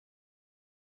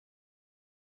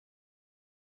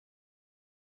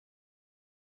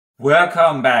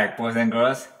Welcome back, boys and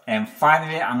girls. And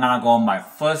finally, I'm gonna go on my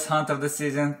first hunt of the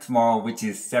season tomorrow, which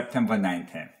is September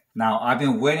 19th. Now, I've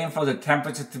been waiting for the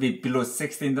temperature to be below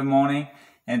 60 in the morning,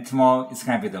 and tomorrow is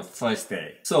gonna be the first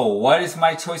day. So, what is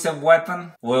my choice of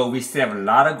weapon? Well, we still have a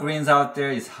lot of greens out there.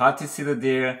 It's hard to see the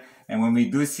deer. And when we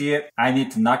do see it, I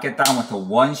need to knock it down with a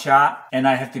one shot, and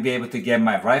I have to be able to get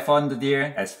my rifle on the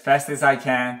deer as fast as I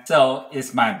can. So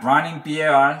it's my Browning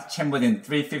BLR chambered in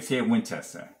 .358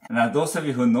 Winchester. Now those of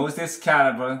you who knows this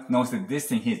caliber knows that this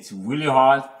thing hits really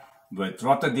hard, will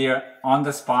drop the deer on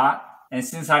the spot. And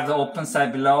since I have the open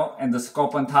sight below and the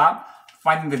scope on top,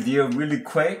 finding the deer really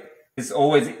quick is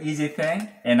always an easy thing.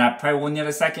 And I probably won't need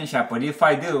a second shot, but if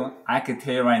I do, I can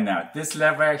tell you right now, this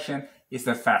lever action is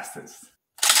the fastest.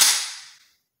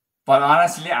 But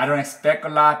honestly, I don't expect a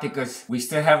lot because we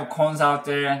still have cones out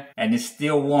there and it's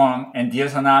still warm and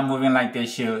deers are not moving like they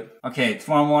should. Okay,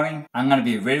 tomorrow morning, I'm gonna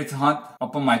be ready to hunt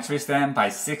up on my tree stand by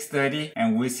 6:30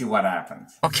 and we'll see what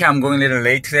happens. Okay, I'm going a little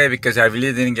late today because I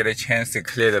really didn't get a chance to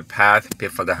clear the path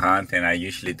before the hunt, and I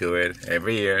usually do it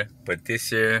every year. But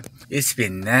this year, it's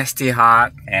been nasty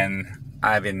hot and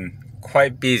I've been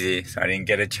quite busy, so I didn't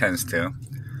get a chance to.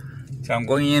 So I'm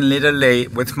going in a little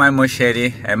late with my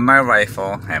machete and my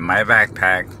rifle and my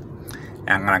backpack. And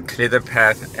I'm gonna clear the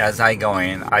path as I go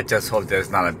in. I just hope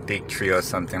there's not a big tree or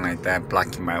something like that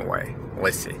blocking my way.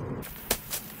 We'll see.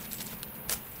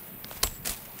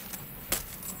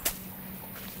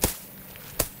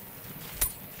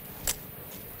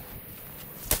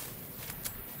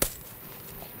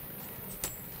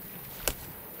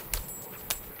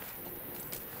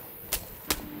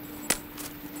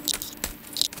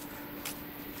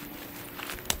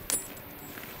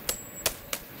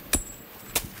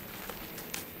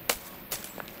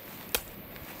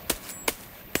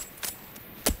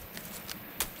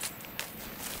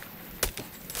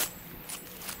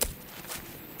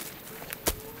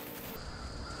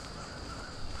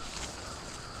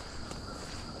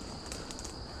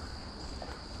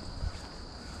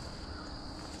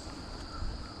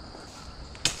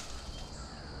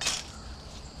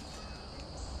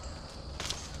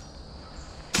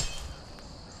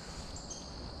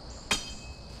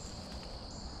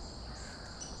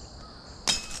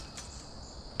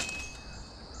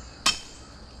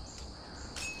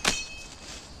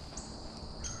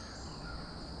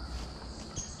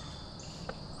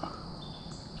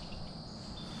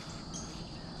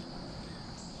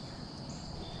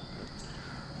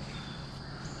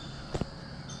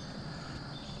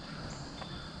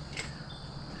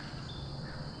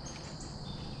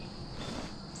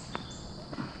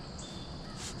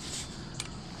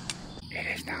 It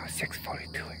is now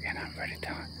 6:42 and I'm ready to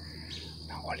hunt.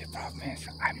 Now only problem is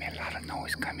I made a lot of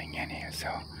noise coming in here, so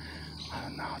I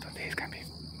don't know how the day's gonna be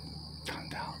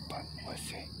turned out, but we'll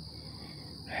see.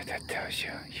 That tells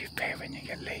you you pay when you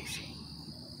get lazy.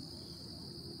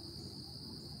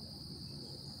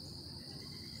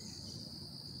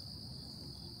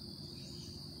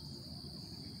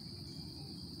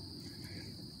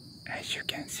 As you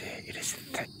can see, it is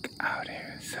thick out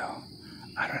here, so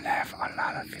I don't have a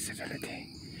lot of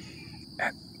visibility.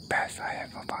 At best, I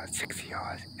have about 60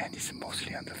 yards, and it's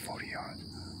mostly under 40 yards.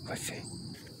 Let's see.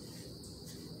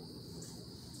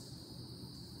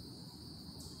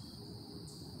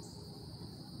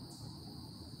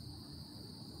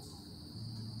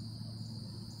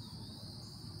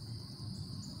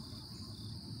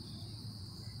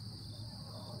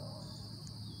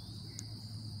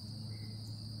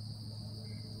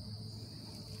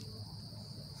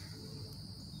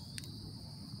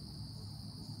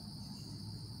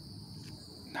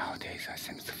 Nowadays, I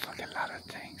seem to forget a lot of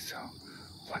things, so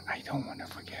what I don't want to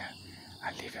forget,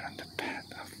 I leave it on the path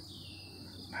of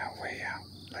my way out,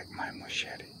 like my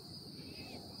machete.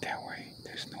 That way,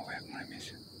 there's no way I'm gonna miss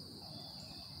it.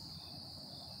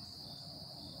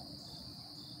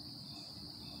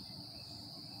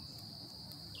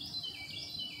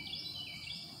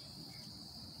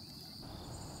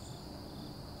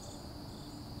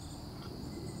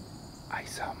 I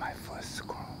saw my first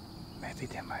squirrel. Maybe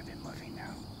they might be moving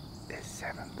now. It's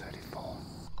 7:34.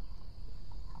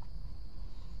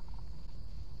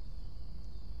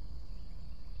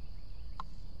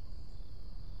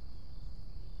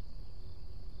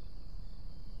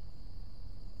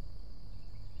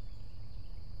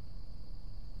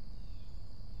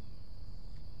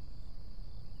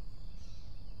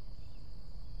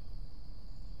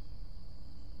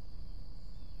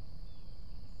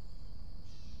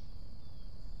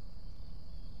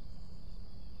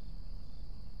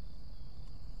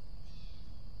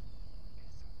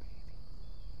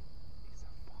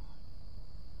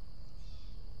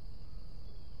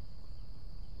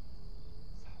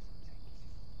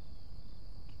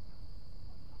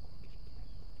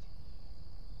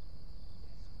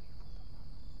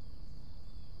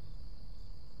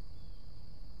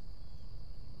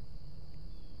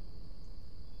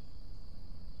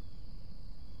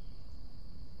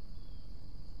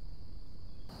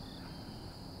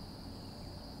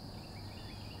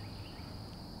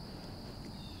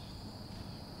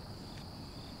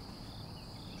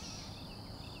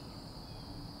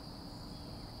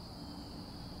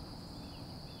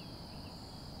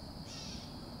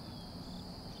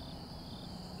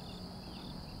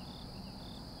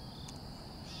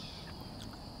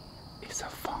 is a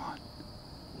fawn.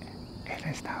 It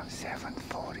is now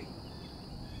 7:40.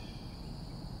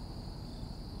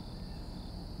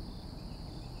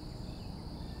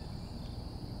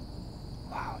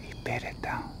 Wow, he bedded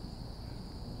down.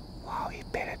 Wow, he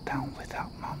bedded down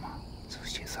without Mama, so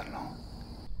she's alone.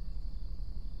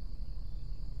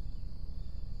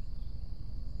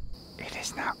 It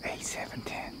is now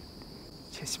 8:17.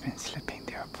 She's been sleeping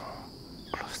there for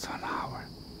close to an hour.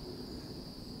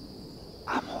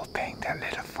 I'm hoping that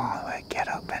little fawn will get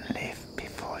up and leave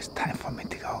before it's time for me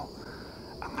to go.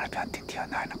 I'm gonna be hunting till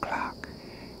 9 o'clock.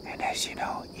 And as you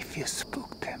know, if you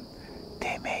spook them,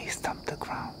 they may stomp the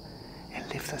ground and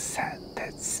leave the scent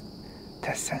that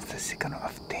sends the signal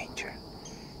of danger.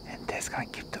 And that's gonna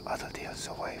keep the other deers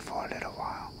away for a little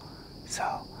while. So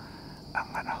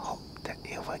I'm gonna hope that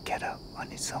it will get up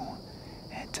on its own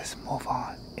and just move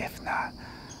on. If not,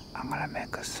 I'm gonna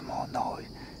make a small noise,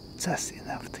 just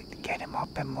enough to get him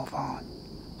up and move on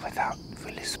without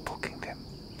really spooking them.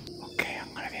 Okay,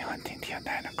 I'm gonna be hunting till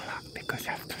 9 o'clock because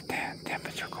after 10,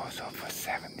 temperature goes over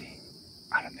 70.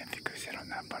 I don't know if you could see it or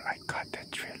not, but I cut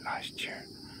that tree last year.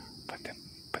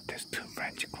 But there's 2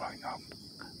 branches growing up,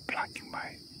 blocking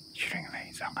my shooting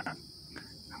range. I'm gonna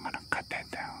cut that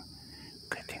down.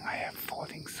 Good thing I have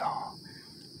folding saw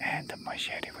and the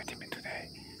machete with me today,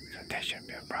 so that shouldn't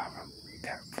be a problem.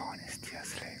 That fawn is still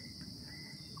asleep.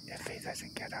 If he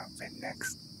doesn't get up in the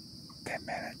next 10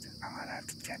 minutes, I'm gonna have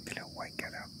to gently wake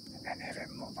it up and have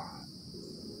it move on.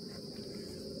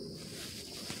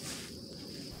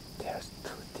 There's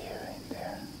 2 deer in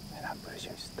there, and I'm pretty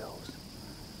sure it's those,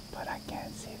 but I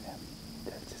can't see them.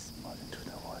 They're just moving through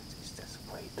the woods. It's just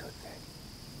way too thick.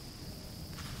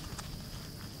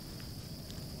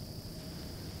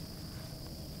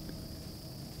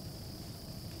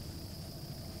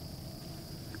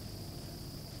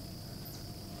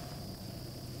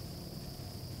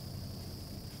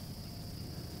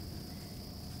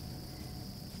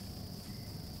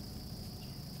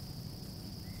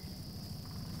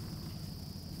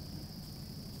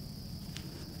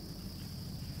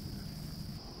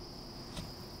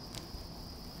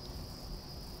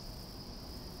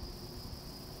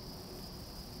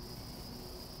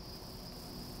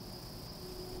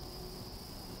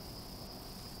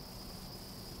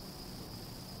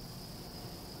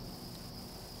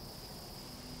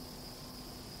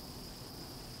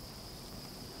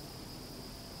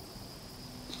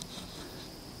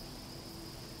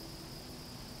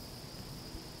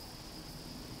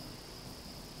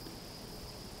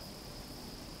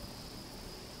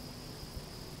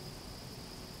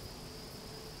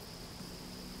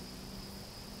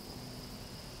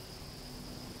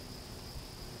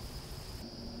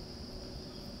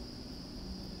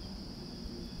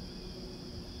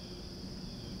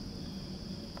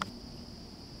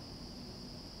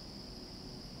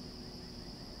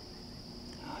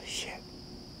 Shit.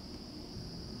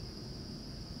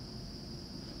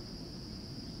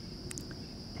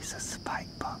 It's a spike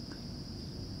bug.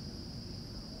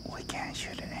 We can't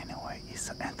shoot it anyway. It's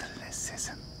an antlerless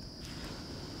season.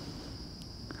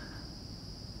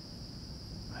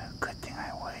 Well, good thing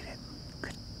I waited.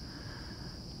 Good.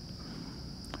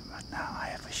 But now I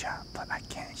have a shot, but I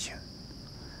can't shoot.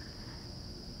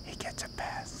 He gets a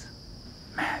pass.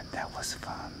 Man, that was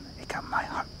fun. It got my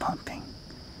heart pumping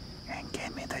and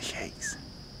gave me the shakes.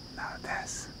 Now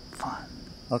that's fun.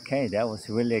 Okay, that was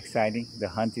really exciting. The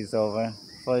hunt is over.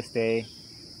 First day,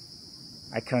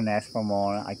 I couldn't ask for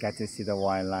more. I got to see the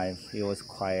wildlife. It was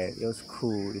quiet. It was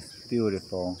cool. It's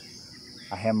beautiful.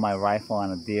 I had my rifle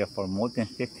on a deer for more than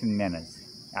 15 minutes.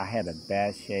 I had a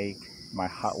bad shake. My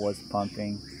heart was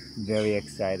pumping. Very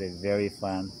excited, very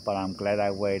fun. But I'm glad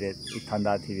I waited. It turned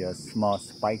out to be a small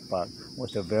spike bug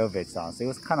with a velvet sauce. It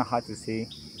was kind of hard to see,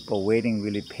 but waiting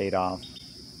really paid off.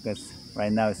 Because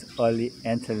right now it's early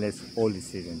antlerless oldie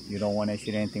season. You don't want to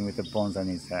shoot anything with the bones on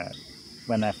its head.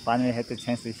 When I finally had the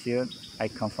chance to shoot, I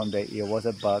confirmed that it was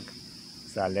a bug,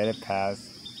 so I let it pass,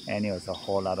 and it was a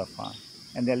whole lot of fun.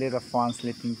 And that little fawn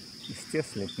sleeping is still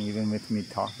sleeping even with me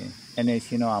talking. And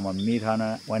as you know, I'm a meat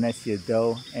hunter. When I see a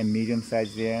doe and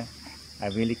medium-sized deer, I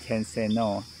really can't say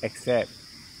no, except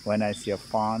when I see a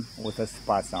fawn with the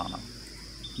spots on them.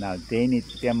 Now, they need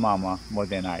their mama more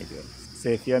than I do. So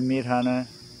if you're a meat hunter,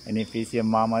 and if you see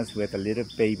mamas with the little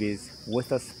babies with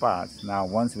the spots, now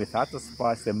ones without the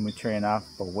spots, they're mature enough,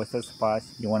 but with the spots,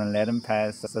 you want to let them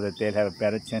pass so that they'll have a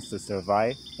better chance to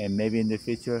survive, and maybe in the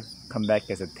future, come back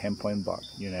as a 10-point buck.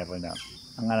 You never know.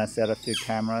 I'm gonna set a few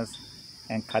cameras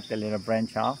and cut the little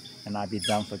branch off, and I'll be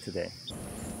done for today.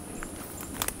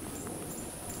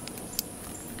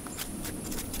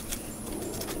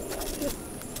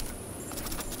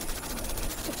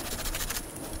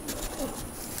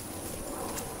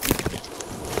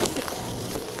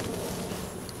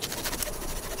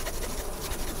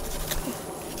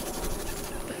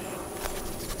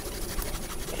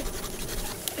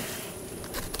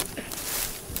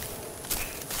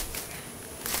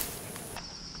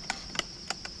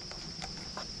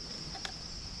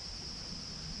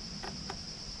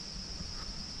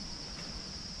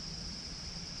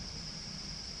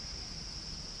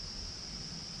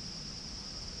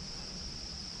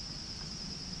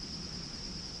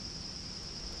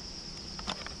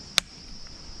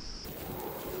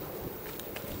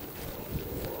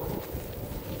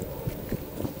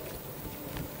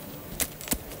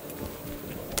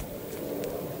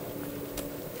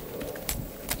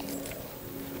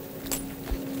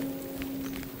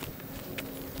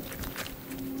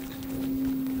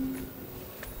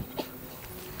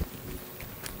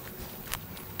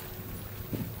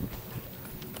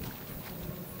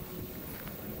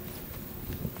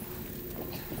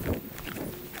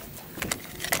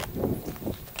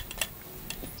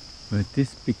 But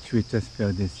this big tree just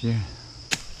fell this year.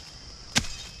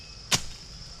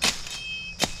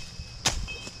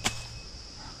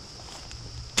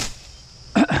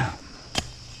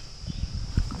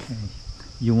 Okay.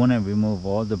 You want to remove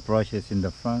all the brushes in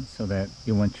the front so that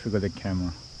it won't trigger the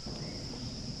camera.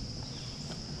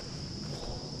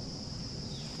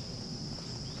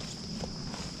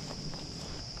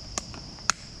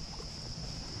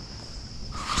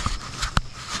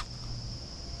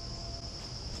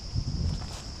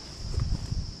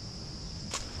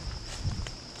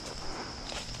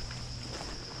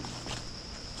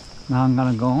 Now I'm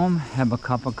gonna go home, have a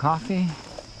cup of coffee,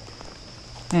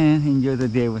 and enjoy the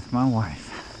day with my wife.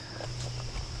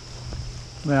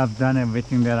 Well, I've done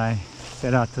everything that I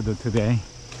set out to do today,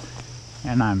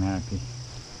 and I'm happy.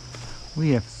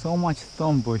 We have so much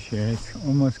thorn bush here, it's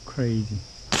almost crazy.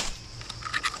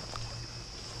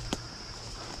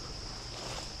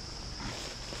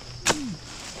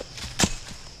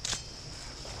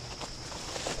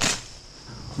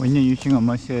 When you're using a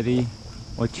machete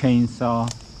or chainsaw,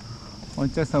 or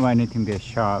just about anything that's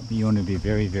sharp, you want to be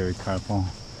very, very careful.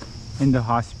 In the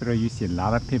hospital, you see a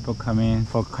lot of people come in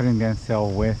for cutting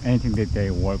themselves with anything that they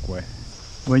work with.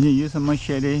 When you use a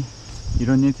machete, you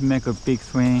don't need to make a big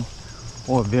swing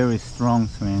or a very strong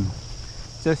swing.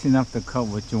 Just enough to cut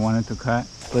what you wanted to cut,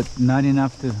 but not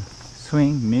enough to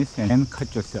swing, miss, and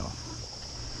cut yourself.